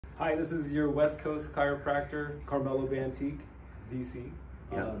Hi, this is your West Coast chiropractor, Carmelo Bantique, D.C.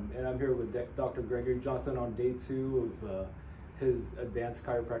 And I'm here with Dr. Gregory Johnson on day 2 of his Advanced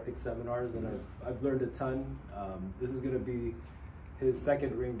Chiropractic seminars, and I've learned a ton. This is going to be his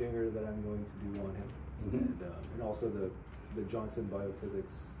second ring dinger that I'm going to do on him, and also the Johnson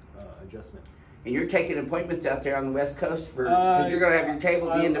BioPhysics adjustment. And you're taking appointments out there on the West Coast for, because you're going to have your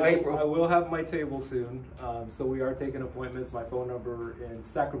table at the end of April. I will have my table soon. So we are taking appointments. My phone number in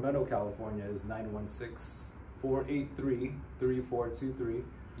Sacramento, California is 916-483-3423.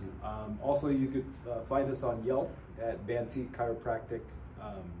 Also, you could find us on Yelp at Bantique Chiropractic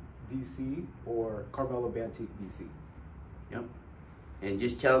DC or Carmelo Bantique DC. Yep. And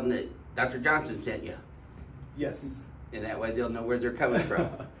just tell them that Dr. Johnson sent you. Yes. And that way they'll know where they're coming from.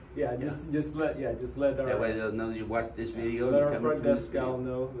 Yeah, just let our, that way they'll know you watched this video. Let our front desk gal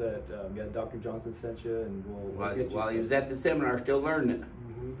know that Dr. Johnson sent you, and we'll get you while he was at the seminar, still learning it.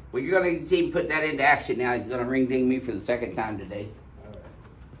 Mm-hmm. Well, you're going to see him put that into action now. He's going to ring ding me for the second time today. All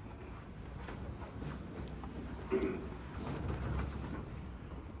right.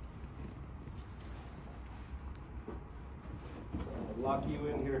 So I'll lock you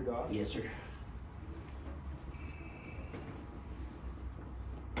in here, Doc. Yes, sir.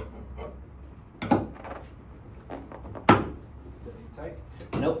 Tight?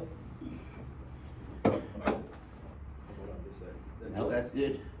 Nope. Hold on this side. No, that's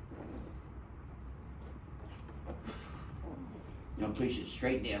good. You don't push it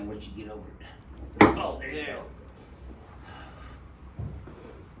straight down once you get over it. Oh, there you go.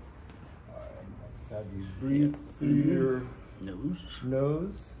 Alright, just have you breathe through your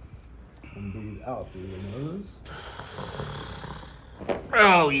nose and breathe out through your nose.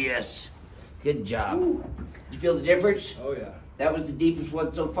 Oh, yes. Good job. Ooh. You feel the difference? Oh, yeah. That was the deepest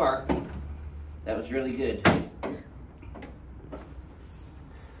one so far. That was really good.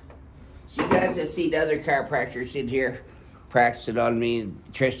 So you guys have seen other chiropractors in here practicing on me and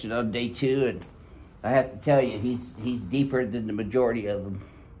Tristan on day 2, and I have to tell you, he's deeper than the majority of them.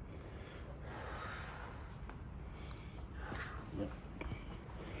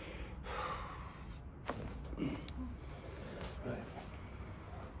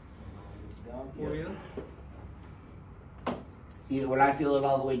 For you. See, when I feel it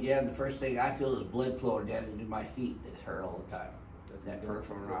all the way down, the first thing I feel is blood flowing down into my feet that hurt all the time. That's that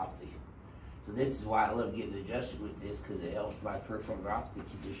peripheral neuropathy. So this is why I love getting adjusted with this, because it helps my peripheral neuropathy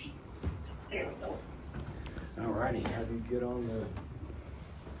condition. There we go. Alrighty. Have you get on the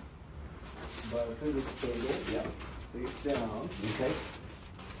BioPhysics table? Yep. Face down. Okay.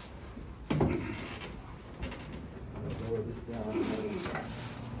 Lower this down.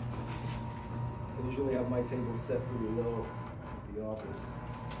 I usually have my table set pretty low at the office.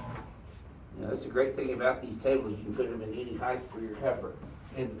 You know, that's the great thing about these tables. You can put them in any height for your comfort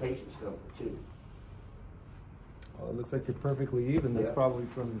and the patient's comfort too. Well, it looks like you're perfectly even. That's probably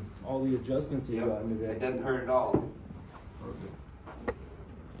from all the adjustments you've gotten today. It doesn't hurt at all. Perfect.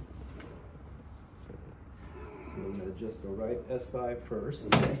 So we're going to adjust the right SI first.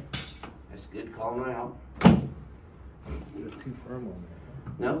 Okay. That's good. Calm out. You're too firm on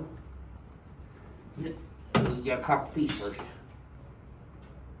there. No? You gotta cock the piece first.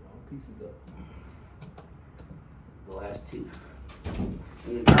 All pieces up. The last 2. And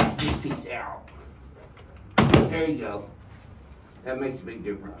then cock this piece out. There you go. That makes a big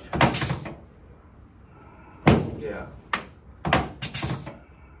difference. Yeah.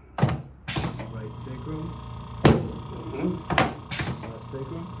 Right sacrum. Left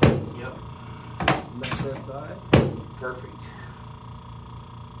sacrum. Yep. Left SI. Perfect.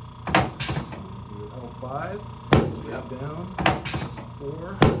 L5, Yep. down,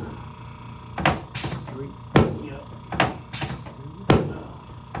 4, 3, Yep.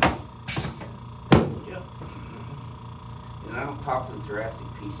 2, Yep. And I don't talk to the thoracic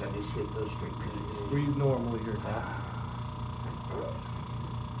piece, I just hit those straight just pins. breathe normally here, Doc.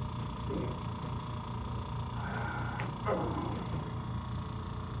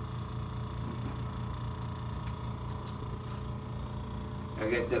 I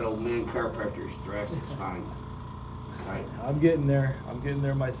got that old man chiropractor's thoracic spine. Right? I'm getting there.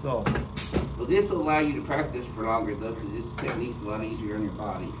 Myself. Well, this will allow you to practice for longer though, because this technique's a lot easier on your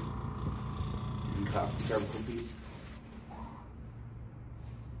body. You cock the cervical piece.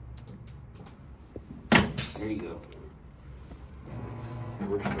 There you go. It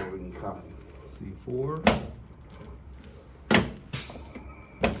works better when you cock it. C4.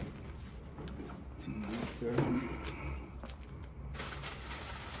 2 weeks there.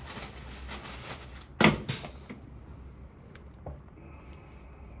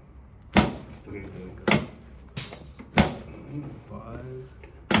 There you go.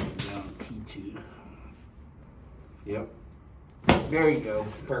 5. 2. Yep. There you go.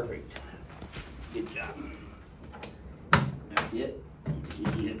 Perfect. Good job. That's it.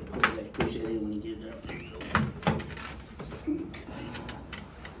 You have to push that in when you get it up. There you go.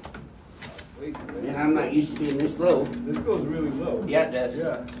 Okay. Man, I'm not used to being this low. This goes really low. Yeah, it does.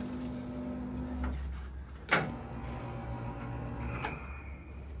 Yeah.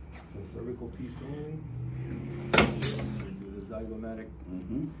 So cervical piece only. We'll do the zygomatic.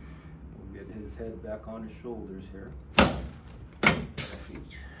 We'll get his head back on his shoulders here.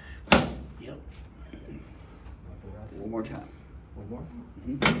 Yep. One more time. One more?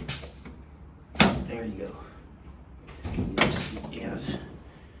 There you go. Yes.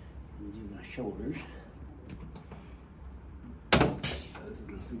 Do my shoulders. This is a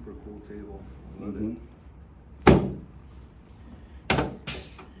super cool table. Love it.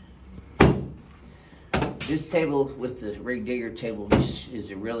 This table with the rig digger table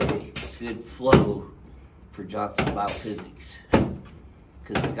is a really good flow for Johnson BioPhysics.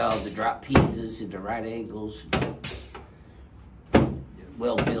 Because it's got all the drop pieces and the right angles.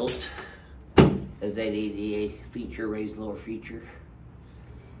 Well built. As that ADA feature, raised lower feature.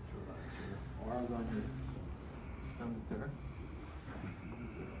 Arms on your stomach there.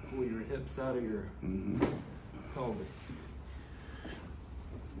 Pull your hips out of your pelvis. Get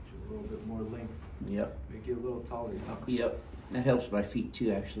you a little bit more length. Yep. Make you a little taller. Yep. That helps my feet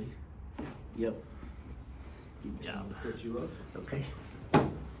too, actually. Yep. Good job. I'll set you up. Okay.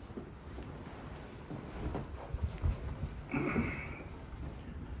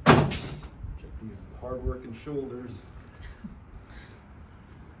 Check these hard-working shoulders.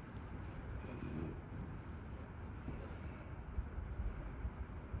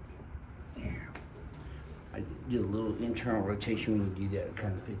 I did a little internal rotation when you do that. It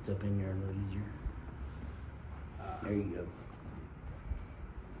kind of fits up in there a little easier. There you go.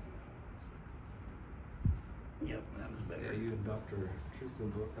 Yep, that was better. Yeah, you and Dr.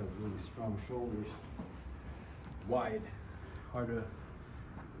 Tristan both have really strong shoulders. Wide. Hard to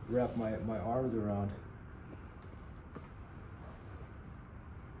wrap my arms around.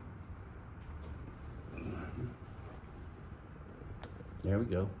 There we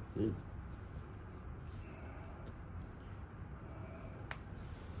go. Good.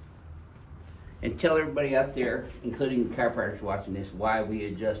 And tell everybody out there, including the chiropractors watching this, why we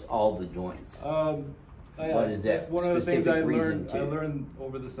adjust all the joints. What is that? That's one of the things I learned. I learned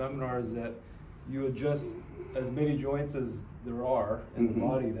over the seminars that you adjust as many joints as there are in the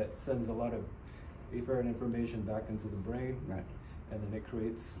body. That sends a lot of afferent information back into the brain, right? And then it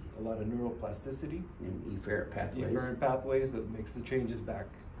creates a lot of neuroplasticity And efferent pathways. Efferent pathways that makes the changes back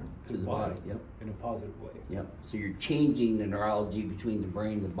to the body. Yep. In a positive way. Yep. So you're changing the neurology between the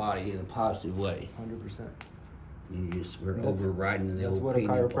brain and the body in a positive way. 100%. We're overriding the That's old what a pain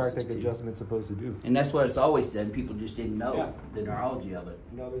chiropractic impulses adjustment's supposed to do. And that's what it's always done. People just didn't know the neurology of it.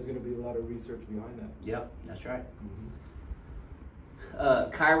 Now there's going to be a lot of research behind that. Yep, that's right.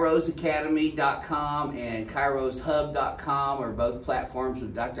 KairosAcademy.com and KairosHub.com are both platforms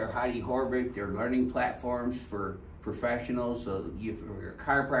with Dr. Heidi Horvick. They're learning platforms for professionals. So if you're a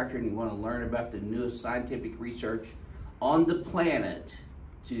chiropractor and you want to learn about the newest scientific research on the planet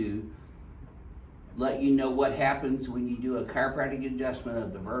to let you know what happens when you do a chiropractic adjustment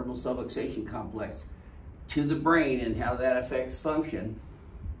of the vertebral subluxation complex to the brain and how that affects function,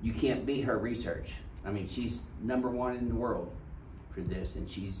 you can't beat her research. I mean, she's #1 in the world for this, and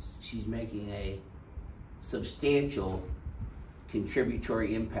she's making a substantial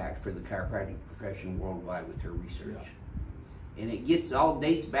contributory impact for the chiropractic profession worldwide with her research. Yeah. And it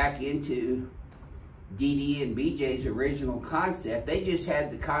dates back into DD and BJ's original concept. They just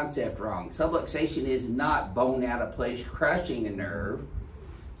had the concept wrong. Subluxation is not bone out of place crushing a nerve.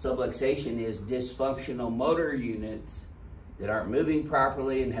 Subluxation is dysfunctional motor units that aren't moving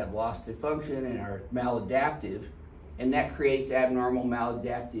properly and have lost their function and are maladaptive. And that creates abnormal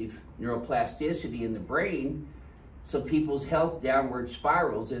maladaptive neuroplasticity in the brain. So people's health downward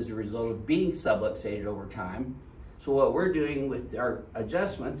spirals as a result of being subluxated over time. So what we're doing with our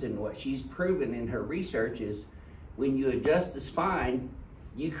adjustments and what she's proven in her research is when you adjust the spine,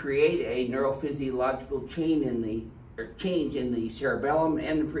 you create a neurophysiological change in the cerebellum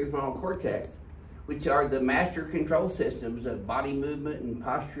and the prefrontal cortex, which are the master control systems of body movement and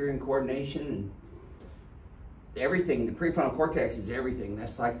posture and coordination and everything. The prefrontal cortex is everything.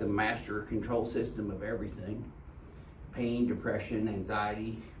 That's like the master control system of everything. Pain, depression,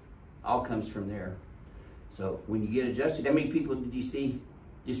 anxiety, all comes from there. So when you get adjusted, how many people did you see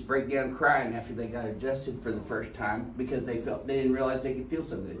just break down crying after they got adjusted for the first time because they didn't realize they could feel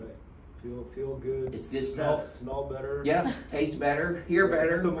so good? Right. Feel good. It's good stuff. Smell better. Yeah, taste better, hear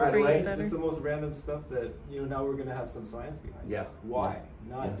better. Just the most random stuff that now we're gonna have some science behind. Yeah. It. Why?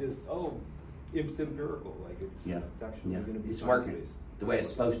 Not just it's empirical. Like it's actually gonna be it's working the way it's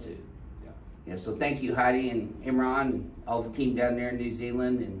supposed to. Yeah. So thank you, Heidi and Imran, and all the team down there in New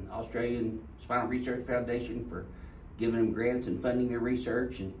Zealand and Australian Spinal Research Foundation for giving them grants and funding their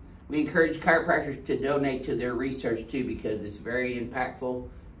research. And we encourage chiropractors to donate to their research too, because it's very impactful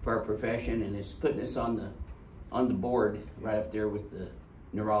for our profession, and it's putting us on the board right up there with the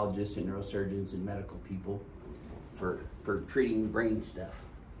neurologists and neurosurgeons and medical people for treating brain stuff.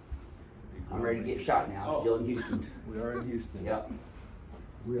 I'm ready to get shot now. Still in Houston. We are in Houston. Yep.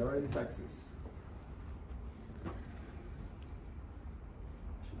 We are in Texas.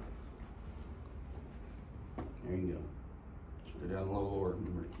 There you go. Go down a little lower.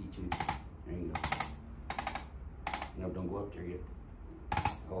 Remember T2. There you go. No, don't go up there yet.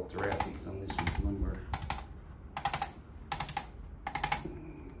 All thoracics on this is lumbar.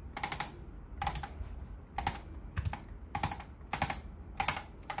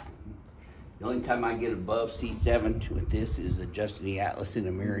 The only time I get above C7 with this is adjusting the atlas in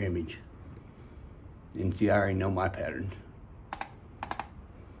a mirror image. And see, I already know my pattern.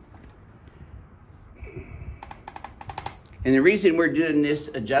 And the reason we're doing this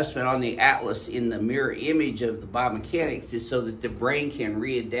adjustment on the atlas in the mirror image of the biomechanics is so that the brain can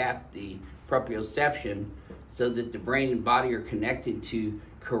readapt the proprioception so that the brain and body are connected to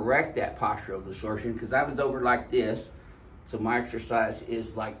correct that postural distortion. Because I was over like this, so my exercise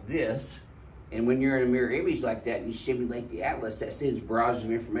is like this. And when you're in a mirror image like that and you stimulate the atlas, that sends barrages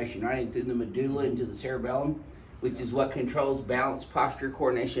of information right in through the medulla into the cerebellum, which is what controls balance, posture,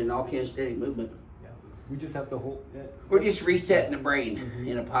 coordination, and all kinesthetic movement. We just have to hold. We're just resetting the brain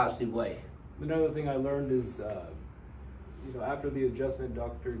in a positive way. Another thing I learned is, after the adjustment,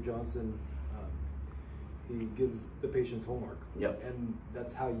 Dr. Johnson, he gives the patients homework. Yep. And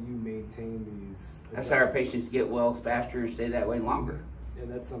that's how you maintain these. That's how our patients get well faster and stay that way longer. And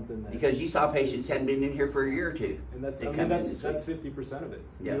that's something that. Because you saw patients hadn't been in here for a year or two. And that's 50% of it.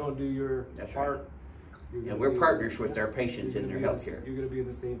 Yeah. You don't do your part. Right. We're partners with our patients in their healthcare. You're going to be in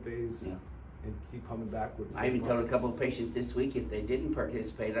the same phase. Yeah. And keep coming back with the same I even told a couple of patients this week if they didn't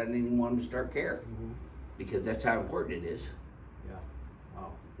participate, I didn't even want them to start care. Because that's how important it is. Yeah.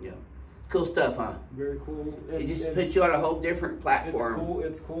 Wow. Yeah. Cool stuff, huh? Very cool. It just puts you on a whole different platform.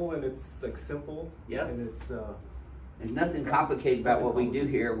 It's cool and it's like simple. Yeah. And it's there's nothing complicated about what we do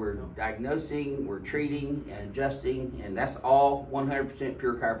here. We're diagnosing, we're treating and adjusting, and that's all 100%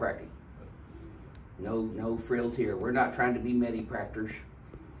 pure chiropractic. No frills here. We're not trying to be medipractors.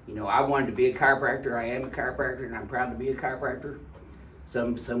 I wanted to be a chiropractor. I am a chiropractor, and I'm proud to be a chiropractor.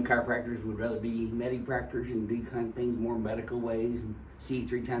 Some chiropractors would rather be medipractors and do kind of things more medical ways and see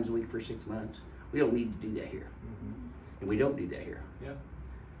 3 times a week for 6 months. We don't need to do that here. And we don't do that here. Yeah.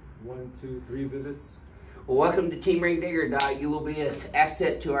 1, 2, 3 visits. Well, welcome to Team Ring Digger, Doc. You will be an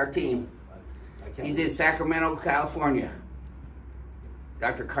asset to our team. He's in Sacramento, California.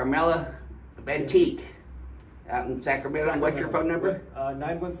 Dr. Carmelo Bantique. Out in Sacramento. What's your phone number?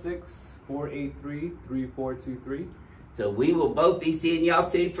 916-483-3423. So we will both be seeing y'all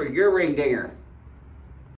soon for your Ring Dinger.